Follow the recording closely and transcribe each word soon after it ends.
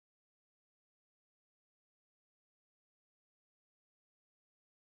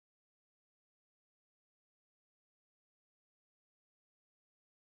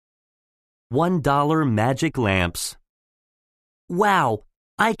$1 magic lamps. Wow,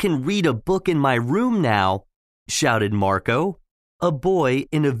 I can read a book in my room now, shouted Marco, a boy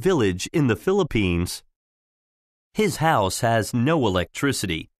in a village in the Philippines. His house has no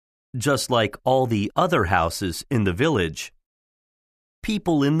electricity, just like all the other houses in the village.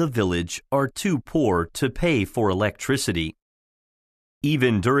 People in the village are too poor to pay for electricity.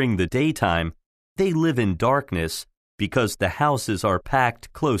 Even during the daytime, they live in darkness because the houses are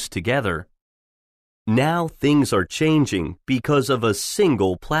packed close together. Now things are changing because of a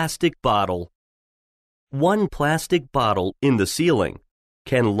single plastic bottle. One plastic bottle in the ceiling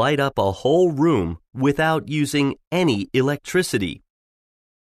can light up a whole room without using any electricity.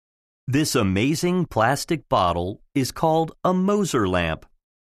 This amazing plastic bottle is called a Moser lamp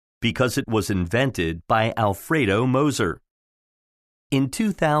because it was invented by Alfredo Moser. In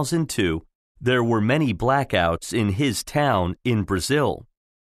 2002, there were many blackouts in his town in Brazil.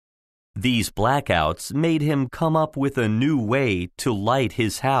 These blackouts made him come up with a new way to light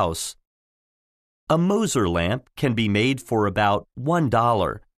his house. A Moser lamp can be made for about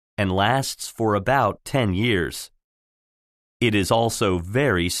 $1 and lasts for about 10 years. It is also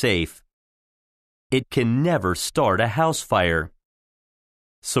very safe. It can never start a house fire.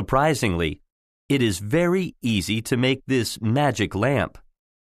 Surprisingly, it is very easy to make this magic lamp.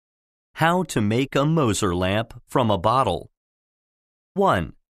 How to make a Moser lamp from a bottle.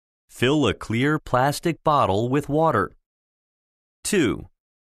 1. Fill a clear plastic bottle with water. 2.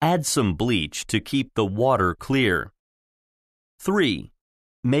 Add some bleach to keep the water clear. 3.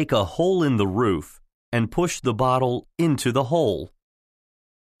 Make a hole in the roof and push the bottle into the hole.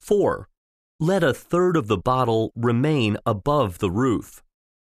 4. Let a third of the bottle remain above the roof.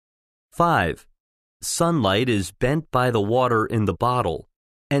 5. Sunlight is bent by the water in the bottle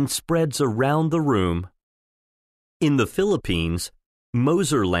and spreads around the room. In the Philippines,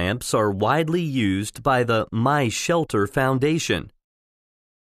 Moser lamps are widely used by the My Shelter Foundation.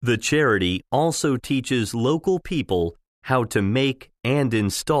 The charity also teaches local people how to make and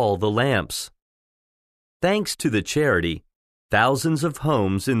install the lamps. Thanks to the charity, thousands of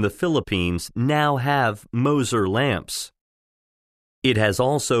homes in the Philippines now have Moser lamps. It has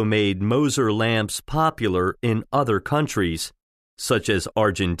also made Moser lamps popular in other countries, such as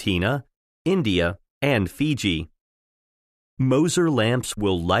Argentina, India, and Fiji. Moser lamps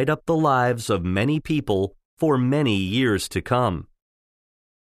will light up the lives of many people for many years to come.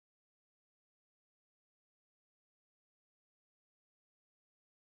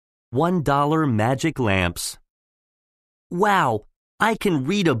 $1 magic lamps. Wow, I can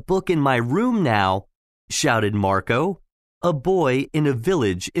read a book in my room now, shouted Marco, a boy in a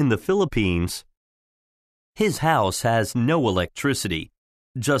village in the Philippines. His house has no electricity,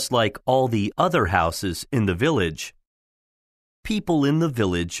 just like all the other houses in the village. People in the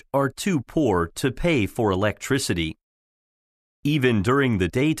village are too poor to pay for electricity. Even during the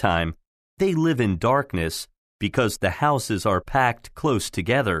daytime, they live in darkness because the houses are packed close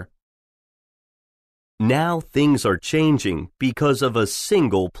together. Now things are changing because of a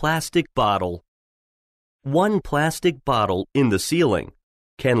single plastic bottle. One plastic bottle in the ceiling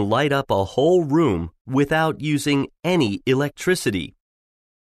can light up a whole room without using any electricity.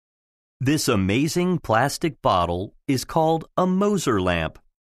 This amazing plastic bottle is called a Moser lamp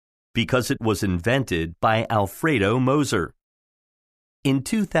because it was invented by Alfredo Moser. In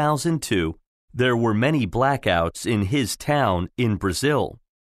 2002, there were many blackouts in his town in Brazil.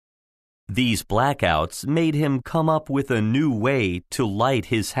 These blackouts made him come up with a new way to light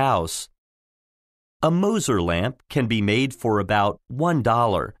his house. A Moser lamp can be made for about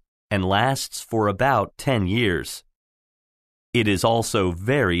 $1 and lasts for about 10 years. It is also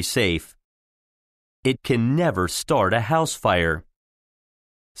very safe. It can never start a house fire.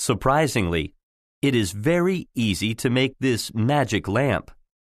 Surprisingly, it is very easy to make this magic lamp.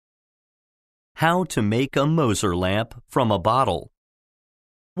 How to make a Moser lamp from a bottle.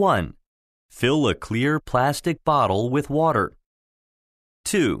 1. Fill a clear plastic bottle with water.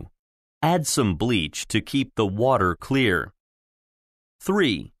 2. Add some bleach to keep the water clear.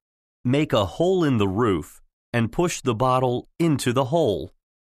 3. Make a hole in the roof and push the bottle into the hole.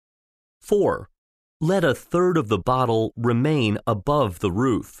 4. Let a third of the bottle remain above the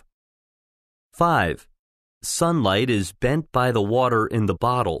roof. 5. Sunlight is bent by the water in the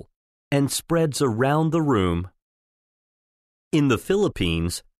bottle and spreads around the room. In the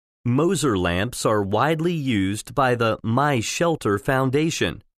Philippines, Moser lamps are widely used by the My Shelter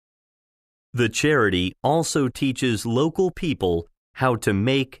Foundation. The charity also teaches local people how to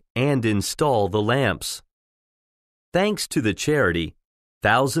make and install the lamps. Thanks to the charity,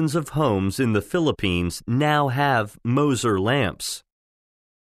 thousands of homes in the Philippines now have Moser lamps.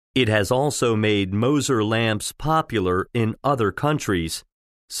 It has also made Moser lamps popular in other countries,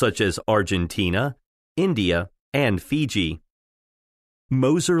 such as Argentina, India, and Fiji.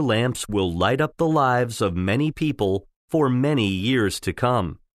 Moser lamps will light up the lives of many people for many years to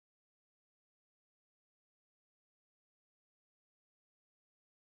come.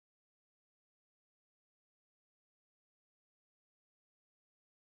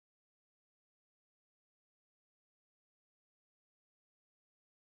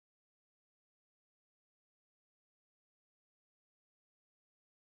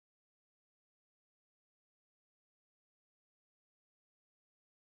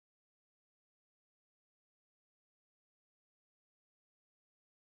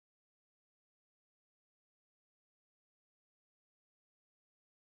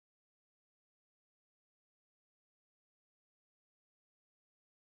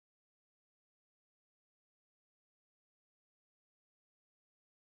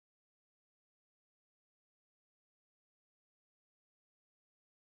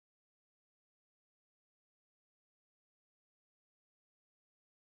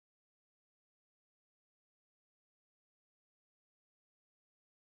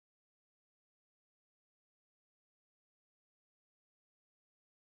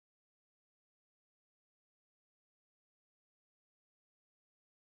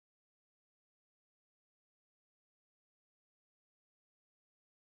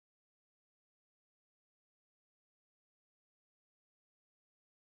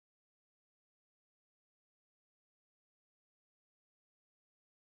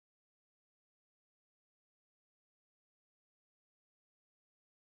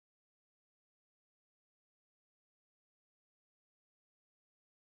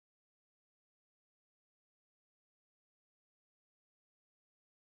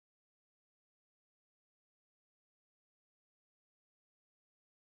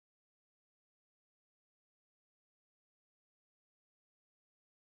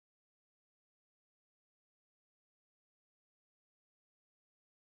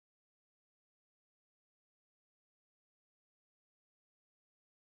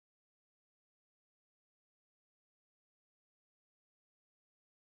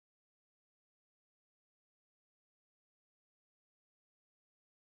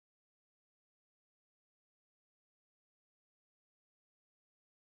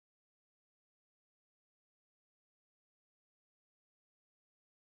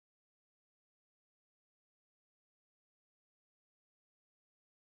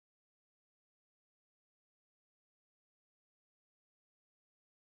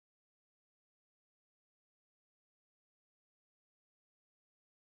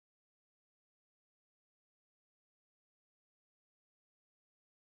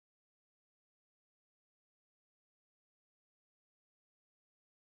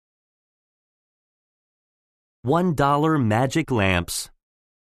 $1 magic lamps.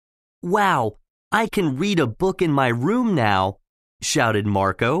 Wow, I can read a book in my room now, shouted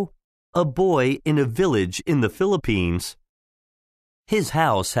Marco, a boy in a village in the Philippines. His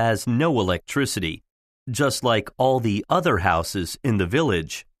house has no electricity, just like all the other houses in the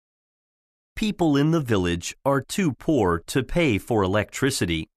village. People in the village are too poor to pay for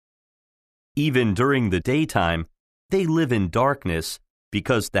electricity. Even during the daytime, they live in darkness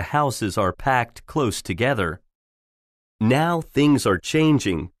because the houses are packed close together. Now things are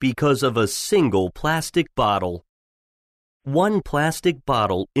changing because of a single plastic bottle. One plastic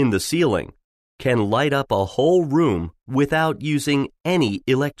bottle in the ceiling can light up a whole room without using any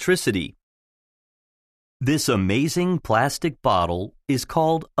electricity. This amazing plastic bottle is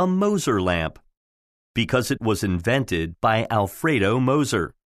called a Moser lamp because it was invented by Alfredo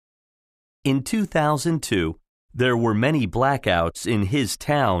Moser. In 2002, there were many blackouts in his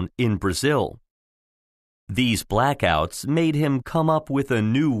town in Brazil. These blackouts made him come up with a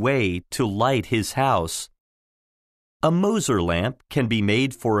new way to light his house. A Moser lamp can be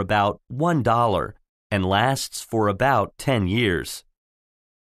made for about $1 and lasts for about 10 years.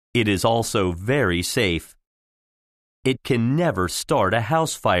 It is also very safe. It can never start a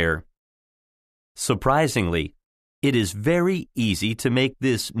house fire. Surprisingly, it is very easy to make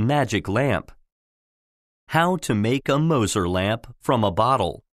this magic lamp. How to make a Moser lamp from a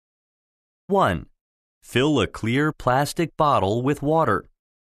bottle. 1. Fill a clear plastic bottle with water.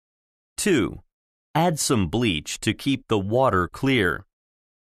 2. Add some bleach to keep the water clear.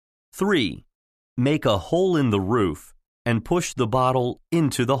 3. Make a hole in the roof and push the bottle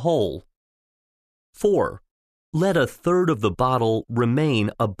into the hole. 4. Let a third of the bottle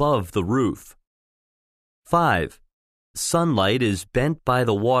remain above the roof. 5. Sunlight is bent by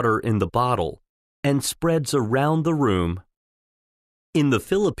the water in the bottle and spreads around the room. In the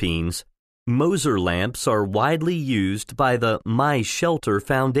Philippines, Moser lamps are widely used by the My Shelter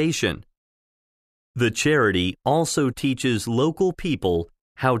Foundation. The charity also teaches local people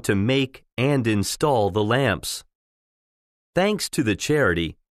how to make and install the lamps. Thanks to the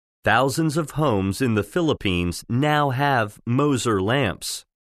charity, thousands of homes in the Philippines now have Moser lamps.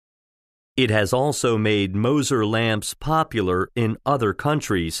 It has also made Moser lamps popular in other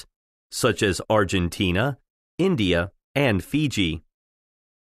countries, such as Argentina, India, and Fiji.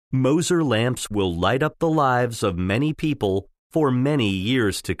 Moser lamps will light up the lives of many people for many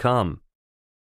years to come.